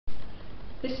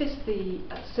This is the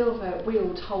silver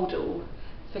wheeled Holdall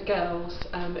for girls.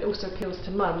 It also appeals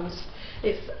to mums.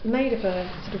 It's made of a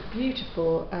sort of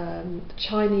beautiful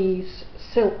Chinese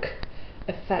silk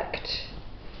effect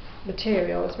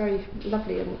material. It's very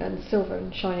lovely and silver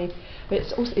and shiny, but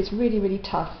it's really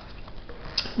tough.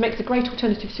 It makes a great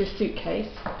alternative to a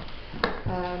suitcase.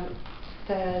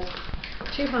 There's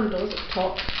two handles at the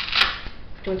top,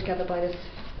 joined together by this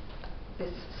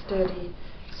sturdy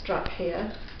strap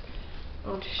here.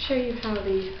 I'll just show you how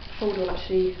the Holdall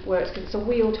actually works, because it's a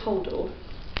wheeled Holdall.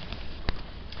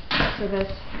 So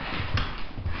there's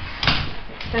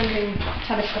extending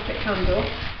telescopic handle,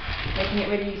 making it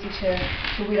really easy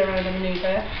to wheel around and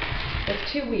manoeuvre.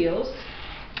 There's two wheels,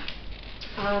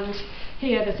 and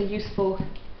here there's a useful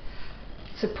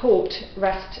support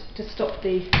rest to stop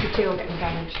the material getting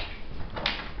damaged.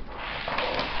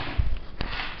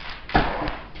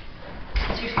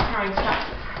 It's useful carrying straps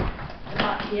at the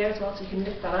back here as well, so you can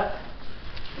lift that up,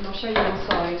 and I'll show you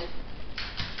inside.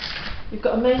 You've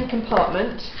got a main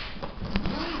compartment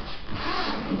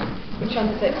which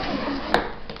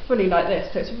unzips fully like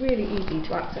this, so it's really easy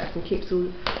to access and keeps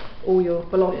all your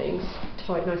belongings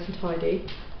tied nice and tidy.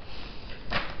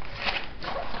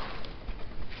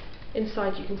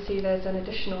 Inside you can see there's an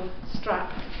additional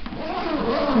strap,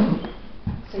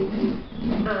 so you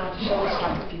can add a shoulder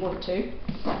strap if you want to,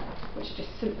 which just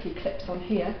simply clips on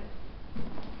here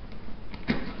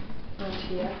and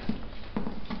here.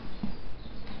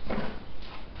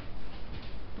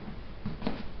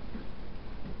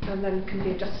 And then can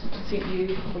be adjusted to suit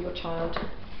you or your child.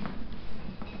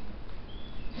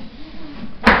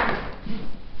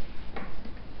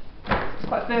 It's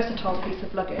quite a versatile piece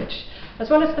of luggage. As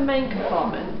well as the main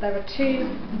compartment, there are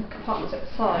two compartments at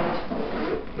the side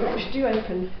which do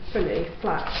open fully,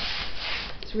 flat.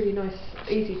 It's really nice,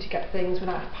 easy to get things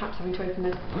without perhaps having to open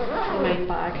the main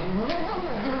bag.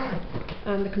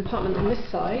 And the compartment on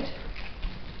this side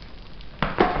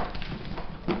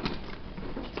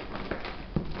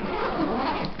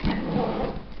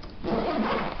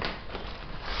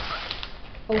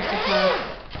also has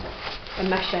a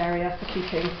mesh area for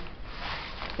keeping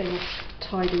things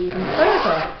tidy even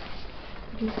further.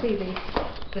 You can see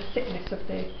the thickness of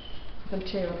the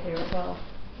material here as well.